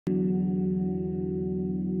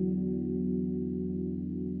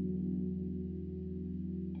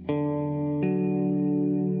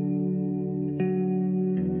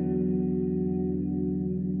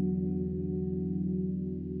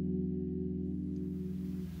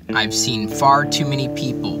I've seen far too many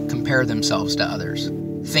people compare themselves to others,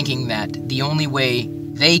 thinking that the only way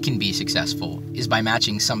they can be successful is by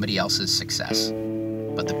matching somebody else's success.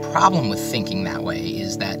 But the problem with thinking that way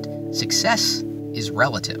is that success is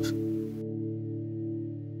relative.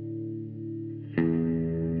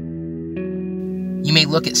 You may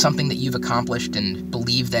look at something that you've accomplished and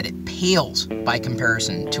believe that it pales by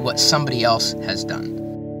comparison to what somebody else has done.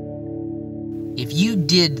 If you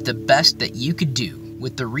did the best that you could do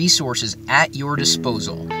with the resources at your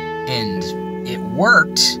disposal and it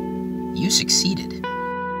worked, you succeeded.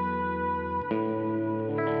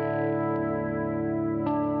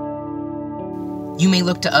 You may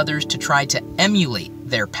look to others to try to emulate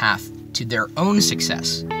their path to their own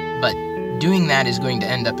success, but doing that is going to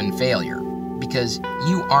end up in failure because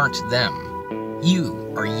you aren't them.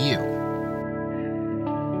 You are you.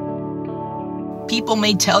 People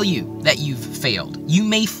may tell you that you've failed. You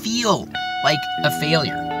may feel like a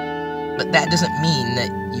failure, but that doesn't mean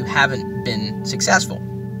that you haven't been successful.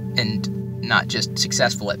 And not just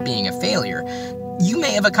successful at being a failure, you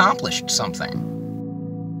may have accomplished something.